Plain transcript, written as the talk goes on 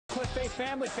Faith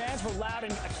Family fans were loud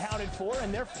and accounted for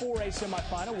in their 4A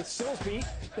semifinal with Silsbee.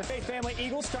 The Faith Family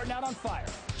Eagles starting out on fire.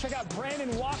 Check out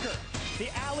Brandon Walker. The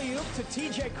alley-oop to T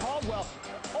J Caldwell.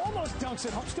 Almost dunks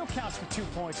it home. Still counts for 2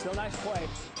 points, though. Nice play.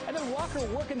 And then Walker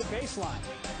working the baseline.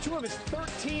 2 of his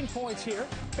 13 points here.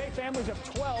 Faith Family's up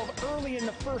 12 early in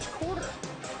the first quarter.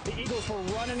 The Eagles were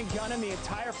running and gunning the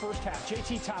entire first half.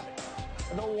 T Toppin,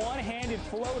 the one-handed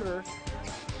floater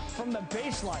from the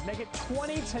baseline. Make it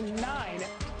 20-9.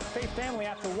 Faith Family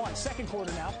after one. Second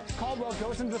quarter now. Caldwell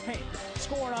goes into the paint.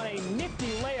 Scoring on a nifty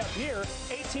layup here.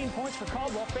 18 points for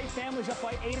Caldwell. Faith Family's up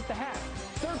by 8 at the half.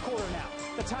 Third quarter now.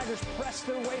 The Tigers press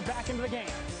their way back into the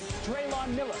game.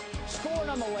 Dre'lon Miller scoring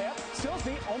on the layup.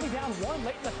 Silsbee only down 1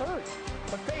 late in the third.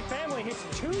 But Faith Family hits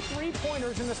 2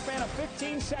 3-pointers in the span of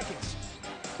 15 seconds.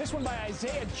 This one by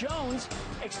Isaiah Jones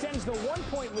extends the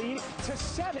 1-point lead to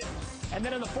 7. And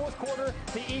then in the fourth quarter,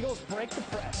 the Eagles break the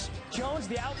press. Jones,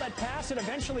 the outlet pass, and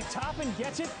eventually Toppin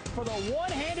gets it for the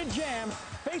one-handed jam.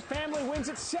 Faith Family wins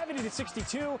it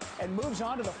 70-62 and moves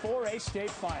on to the 4A state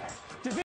final.